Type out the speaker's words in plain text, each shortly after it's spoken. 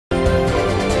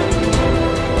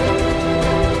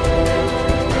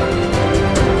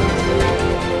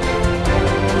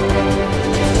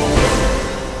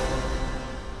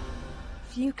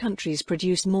countries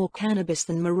produce more cannabis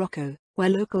than Morocco, where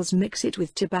locals mix it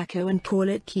with tobacco and call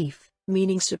it kiff,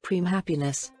 meaning supreme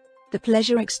happiness. The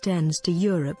pleasure extends to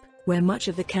Europe, where much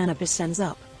of the cannabis ends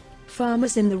up.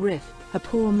 Farmers in the Rif, a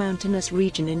poor mountainous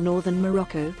region in northern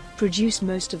Morocco, produce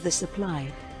most of the supply.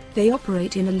 They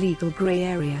operate in a legal grey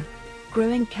area.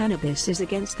 Growing cannabis is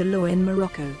against the law in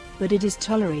Morocco, but it is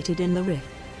tolerated in the Rif.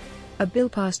 A bill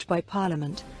passed by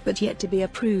Parliament, but yet to be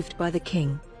approved by the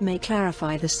King, may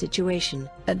clarify the situation,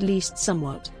 at least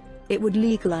somewhat. It would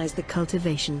legalize the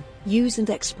cultivation, use and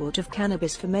export of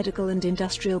cannabis for medical and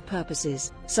industrial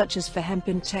purposes, such as for hemp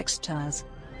and textiles.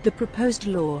 The proposed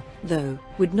law, though,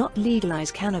 would not legalize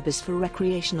cannabis for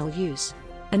recreational use.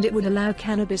 And it would allow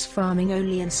cannabis farming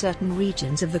only in certain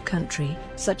regions of the country,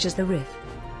 such as the Rif.